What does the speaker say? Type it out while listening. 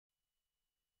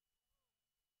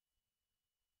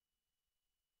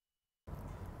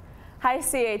Hi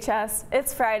CHS,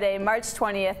 it's Friday, March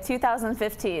 20th,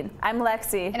 2015. I'm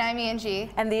Lexi. And I'm Angie.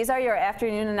 And these are your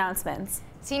afternoon announcements.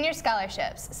 Senior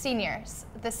scholarships, seniors.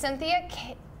 The Cynthia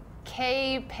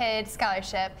K. Pidd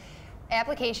Scholarship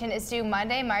application is due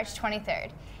Monday, March 23rd.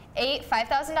 8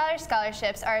 $5,000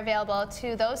 scholarships are available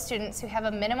to those students who have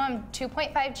a minimum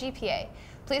 2.5 GPA.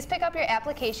 Please pick up your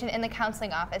application in the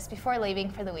counseling office before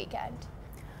leaving for the weekend.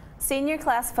 Senior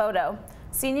class photo.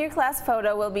 Senior class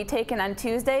photo will be taken on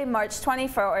Tuesday, March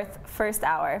 24th, first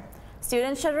hour.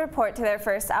 Students should report to their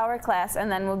first hour class and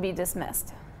then will be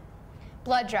dismissed.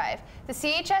 Blood drive. The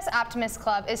CHS Optimist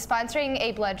Club is sponsoring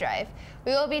a blood drive.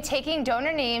 We will be taking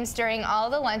donor names during all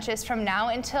the lunches from now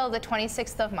until the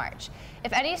 26th of March.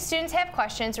 If any students have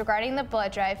questions regarding the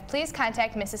blood drive, please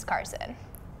contact Mrs. Carson.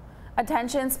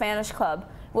 Attention Spanish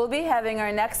Club. We'll be having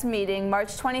our next meeting March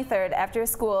 23rd after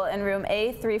school in room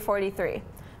A343.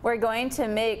 We're going to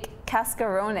make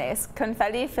cascarones,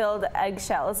 confetti-filled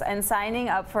eggshells, and signing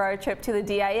up for our trip to the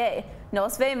DIA.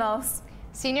 Nos vemos!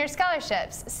 Senior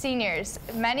scholarships. Seniors.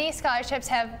 Many scholarships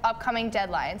have upcoming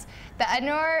deadlines. The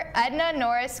Edna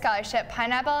Norris Scholarship,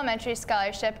 Pineapple Elementary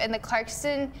Scholarship, and the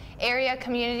Clarkston Area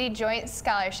Community Joint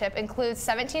Scholarship includes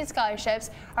 17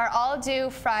 scholarships, are all due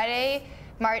Friday,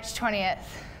 March 20th.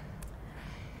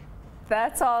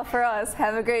 That's all for us.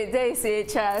 Have a great day,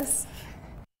 CHS.